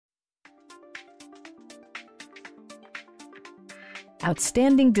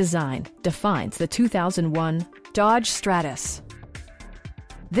Outstanding design defines the 2001 Dodge Stratus.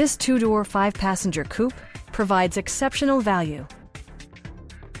 This two-door, five-passenger coupe provides exceptional value.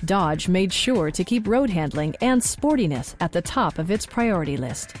 Dodge made sure to keep road handling and sportiness at the top of its priority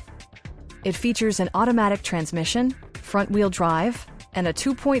list. It features an automatic transmission, front-wheel drive, and a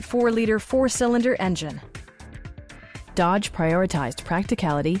 2.4-liter four-cylinder engine. Dodge prioritized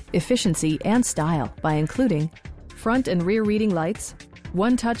practicality, efficiency, and style by including front and rear reading lights,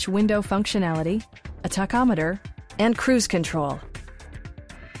 one-touch window functionality, a tachometer, and cruise control.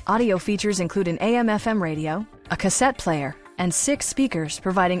 Audio features include an AM/FM radio, a cassette player, and 6 speakers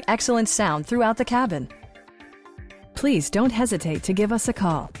providing excellent sound throughout the cabin. Please don't hesitate to give us a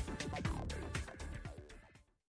call.